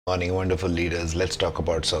Morning, wonderful leaders. Let's talk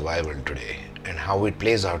about survival today and how it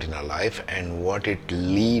plays out in our life and what it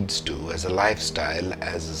leads to as a lifestyle,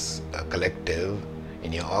 as a collective,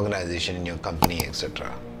 in your organization, in your company,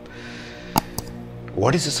 etc.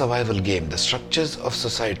 What is a survival game? The structures of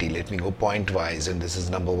society. Let me go point wise, and this is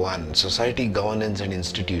number one. Society, governance, and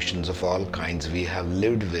institutions of all kinds we have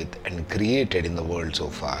lived with and created in the world so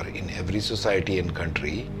far, in every society and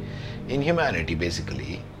country, in humanity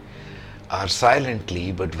basically, are silently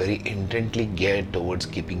but very intently geared towards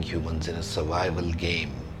keeping humans in a survival game.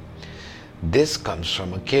 This comes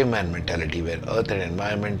from a caveman mentality where earth and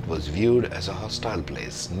environment was viewed as a hostile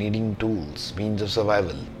place, needing tools, means of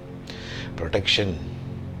survival, protection,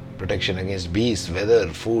 protection against beasts, weather,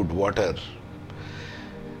 food, water,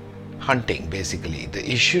 hunting basically. The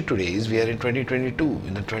issue today is we are in 2022,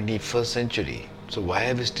 in the 21st century. So why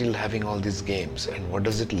are we still having all these games and what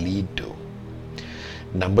does it lead to?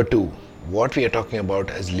 Number two, what we are talking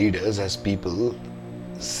about as leaders, as people,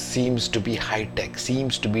 seems to be high tech,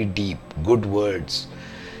 seems to be deep, good words,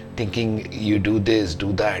 thinking you do this,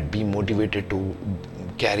 do that, be motivated to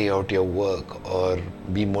carry out your work or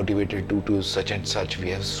be motivated to do such and such.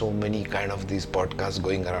 We have so many kind of these podcasts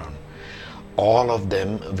going around. All of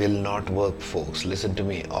them will not work, folks. Listen to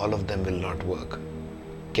me, all of them will not work.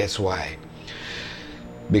 Guess why?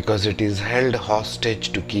 Because it is held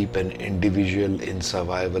hostage to keep an individual in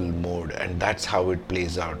survival mode, and that's how it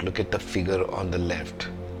plays out. Look at the figure on the left.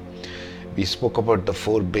 We spoke about the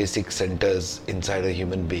four basic centers inside a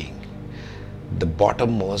human being. The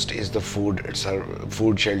bottommost is the food,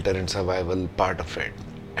 shelter, and survival part of it,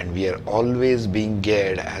 and we are always being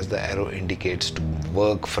geared, as the arrow indicates, to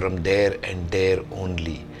work from there and there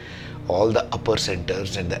only. All the upper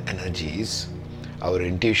centers and the energies, our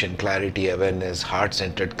intuition, clarity, awareness,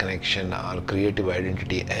 heart-centered connection, our creative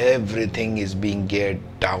identity, everything is being geared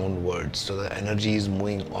downwards. So the energy is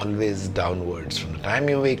moving always downwards. From the time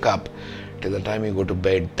you wake up till the time you go to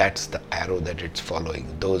bed, that's the arrow that it's following.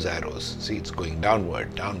 Those arrows. See, it's going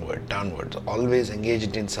downward, downward, downwards. Always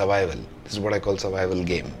engaged in survival. This is what I call survival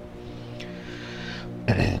game.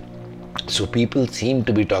 So people seem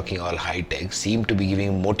to be talking all high tech, seem to be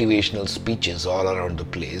giving motivational speeches all around the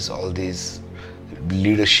place, all these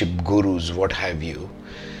leadership gurus, what have you.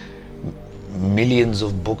 Millions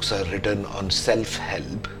of books are written on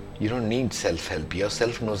self-help. You don't need self-help.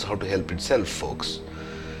 Yourself knows how to help itself, folks.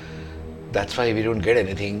 That's why we don't get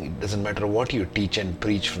anything. It doesn't matter what you teach and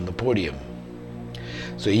preach from the podium.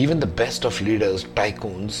 So even the best of leaders,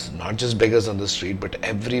 tycoons, not just beggars on the street, but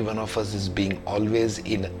every one of us is being always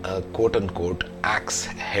in a quote-unquote axe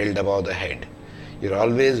held above the head. You're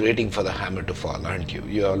always waiting for the hammer to fall, aren't you?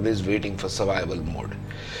 You're always waiting for survival mode.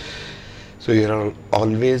 So you're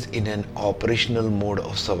always in an operational mode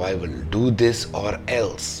of survival. Do this or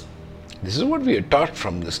else. This is what we are taught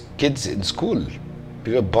from the kids in school.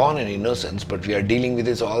 We were born in innocence, but we are dealing with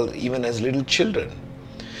this all even as little children.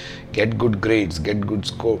 Get good grades, get good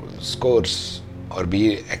scores, or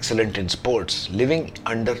be excellent in sports. Living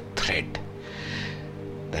under threat.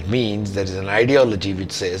 That means there is an ideology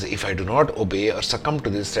which says if I do not obey or succumb to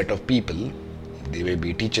this set of people, they may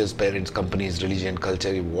be teachers, parents, companies, religion,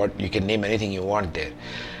 culture, what you can name anything you want there,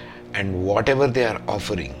 and whatever they are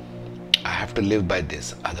offering, I have to live by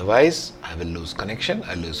this. Otherwise, I will lose connection,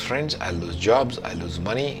 I lose friends, I lose jobs, I lose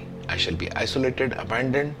money, I shall be isolated,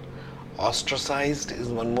 abandoned, ostracized is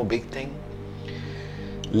one more big thing.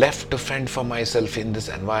 Left to fend for myself in this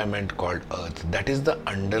environment called Earth. That is the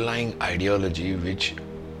underlying ideology which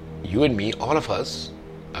you and me, all of us,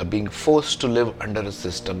 are being forced to live under a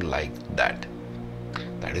system like that.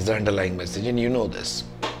 That is the underlying message, and you know this.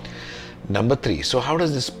 Number three, so how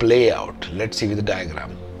does this play out? Let's see with the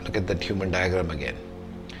diagram. Look at that human diagram again.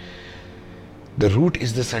 The root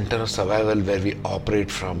is the center of survival where we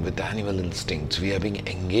operate from with animal instincts. We are being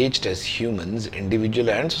engaged as humans,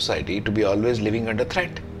 individual and society, to be always living under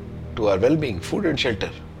threat to our well-being, food and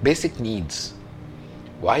shelter, basic needs.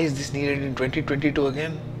 Why is this needed in 2022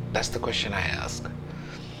 again? That's the question I ask.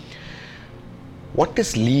 What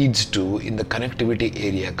this leads to in the connectivity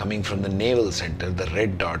area coming from the navel center, the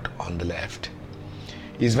red dot on the left,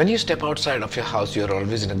 is when you step outside of your house, you're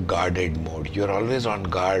always in a guarded mode. You're always on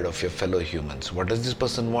guard of your fellow humans. What does this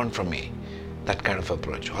person want from me? That kind of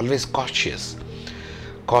approach. Always cautious.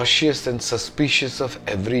 Cautious and suspicious of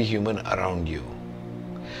every human around you.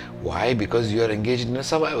 Why? Because you are engaged in a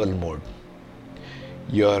survival mode.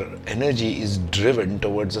 Your energy is driven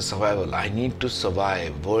towards a survival. I need to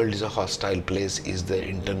survive. World is a hostile place is the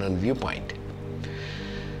internal viewpoint.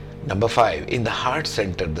 Number 5, in the heart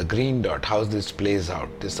center, the green dot, how this plays out,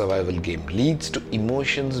 this survival game, leads to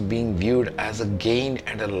emotions being viewed as a gain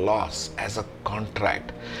and a loss, as a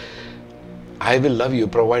contract. I will love you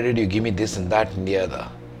provided you give me this and that and the other.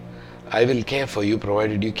 I will care for you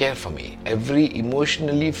provided you care for me. Every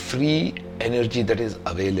emotionally free energy that is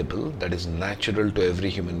available, that is natural to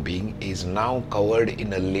every human being, is now covered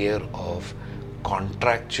in a layer of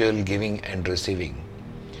contractual giving and receiving.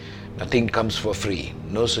 Nothing comes for free.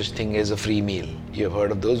 No such thing as a free meal. You have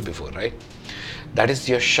heard of those before, right? That is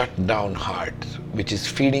your shut down heart, which is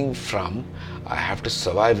feeding from, I have to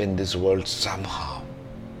survive in this world somehow.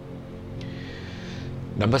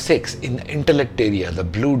 Number 6, in the intellect area, the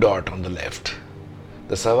blue dot on the left,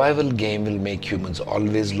 the survival game will make humans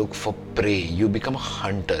always look for prey. You become a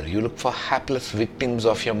hunter. You look for hapless victims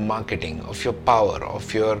of your marketing, of your power,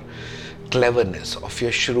 of your cleverness, of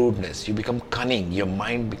your shrewdness. You become cunning. Your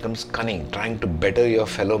mind becomes cunning, trying to better your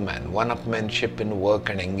fellow man. One-upmanship in work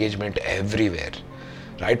and engagement everywhere,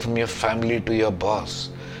 right from your family to your boss,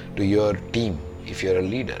 to your team, if you're a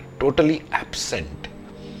leader. Totally absent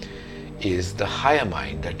is the higher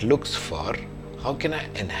mind that looks for, how can I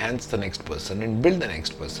enhance the next person and build the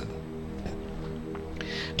next person?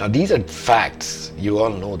 Now these are facts. You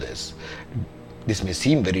all know this. This may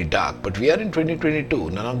seem very dark, but we are in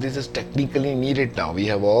 2022. None of this is technically needed now. We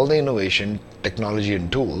have all the innovation, technology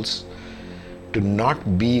and tools to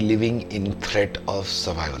not be living in threat of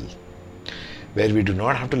survival, where we do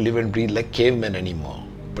not have to live and breathe like cavemen anymore.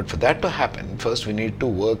 But for that to happen, first we need to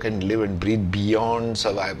work and live and breathe beyond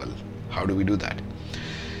survival. How do we do that?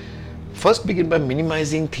 First, begin by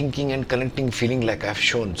minimizing thinking and connecting feeling like I've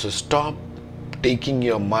shown. So stop taking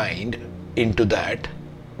your mind into that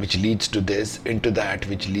which leads to this, into that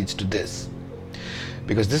which leads to this.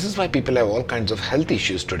 Because this is why people have all kinds of health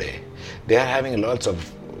issues today. They are having lots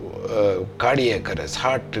of cardiac arrest,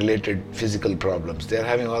 heart-related physical problems. They are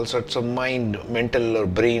having all sorts of mental or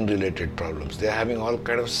brain-related problems. They are having all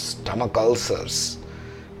kinds of stomach ulcers,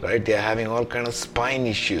 right? They are having all kinds of spine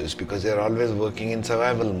issues because they are always working in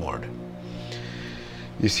survival mode.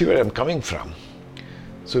 You see where I'm coming from?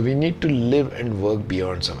 So we need to live and work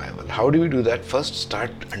beyond survival. How do we do that? First,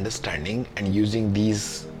 start understanding and using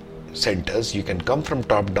these centers. You can come from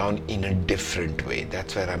top down in a different way.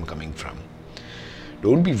 That's where I'm coming from.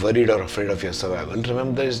 Don't be worried or afraid of your survival.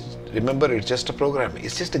 Remember, it's just a program.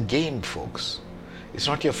 It's just a game, folks. It's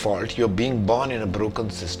not your fault. You're being born in a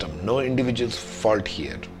broken system. No individual's fault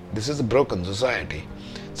here. This is a broken society.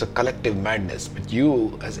 It's a collective madness. But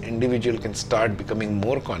you, as an individual, can start becoming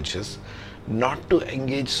more conscious, not to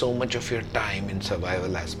engage so much of your time in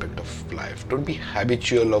survival aspect of life. Don't be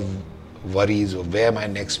habitual of worries of where my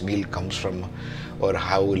next meal comes from, or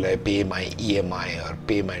how will I pay my EMI or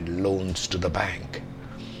pay my loans to the bank.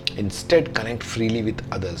 Instead, connect freely with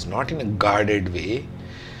others, not in a guarded way.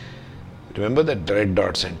 Remember that red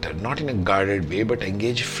dot center, not in a guarded way, but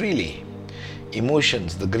engage freely.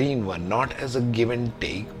 Emotions, the green one, not as a give and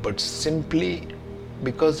take, but simply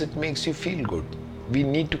because it makes you feel good. We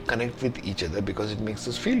need to connect with each other because it makes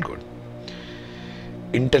us feel good.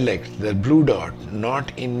 Intellect, the blue dot,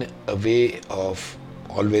 not in a way of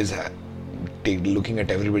always looking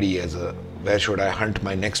at everybody as a, where should I hunt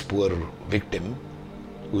my next poor victim,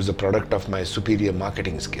 who's a product of my superior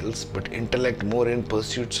marketing skills, but intellect more in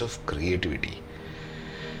pursuits of creativity.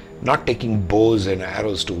 Not taking bows and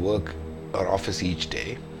arrows to work or office each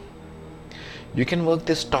day. You can work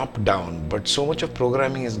this top down, but so much of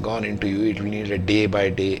programming has gone into you, it will need a day by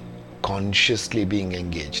day consciously being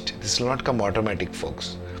engaged. This will not come automatic,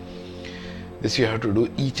 folks. This you have to do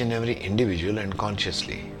each and every individual and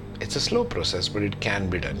consciously. It's a slow process, but it can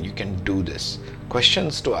be done. You can do this.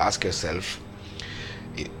 Questions to ask yourself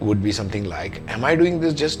would be something like, am I doing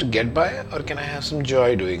this just to get by, or can I have some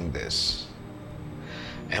joy doing this?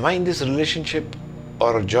 Am I in this relationship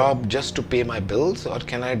or a job just to pay my bills, or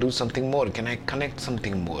can I do something more? Can I connect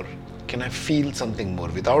something more? Can I feel something more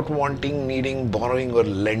without wanting, needing, borrowing or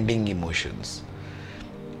lending emotions?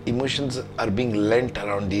 Emotions are being lent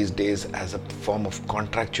around these days as a form of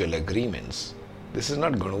contractual agreements. This is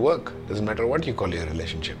not going to work. Doesn't matter what you call your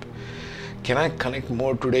relationship. Can I connect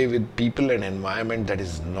more today with people and environment that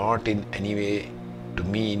is not in any way to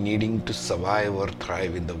me needing to survive or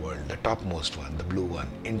thrive in the world? The topmost one, the blue one.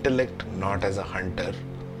 Intellect not as a hunter,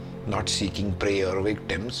 not seeking prey or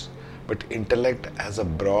victims, but intellect as a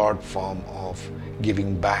broad form of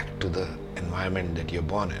giving back to the environment that you're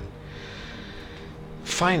born in.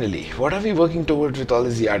 Finally, what are we working towards with all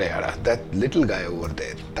this yada yada? That little guy over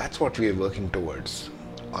there, that's what we are working towards.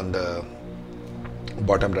 On the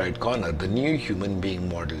bottom right corner, the new human being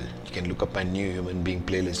model. You can look up my new human being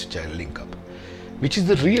playlist, which I'll link up. which is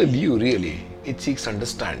the real you, really. It seeks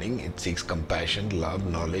understanding, it seeks compassion, love,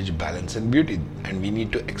 knowledge, balance, and beauty. And we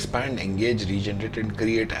need to expand, engage, regenerate, and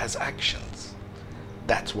create as actions.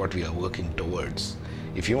 That's what we are working towards.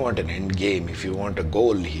 If you want an end game, if you want a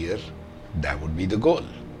goal here, that would be the goal.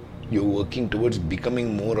 You're working towards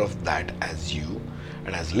becoming more of that as you.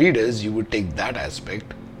 And as leaders, you would take that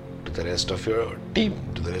aspect to the rest of your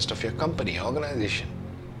team, to the rest of your company, organization,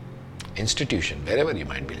 institution, wherever you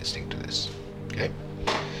might be listening to this. Okay?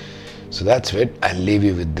 So that's it. I'll leave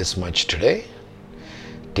you with this much today.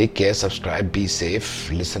 Take care, subscribe, be safe,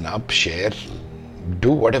 listen up, share,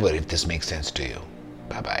 do whatever if this makes sense to you.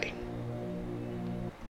 Bye bye.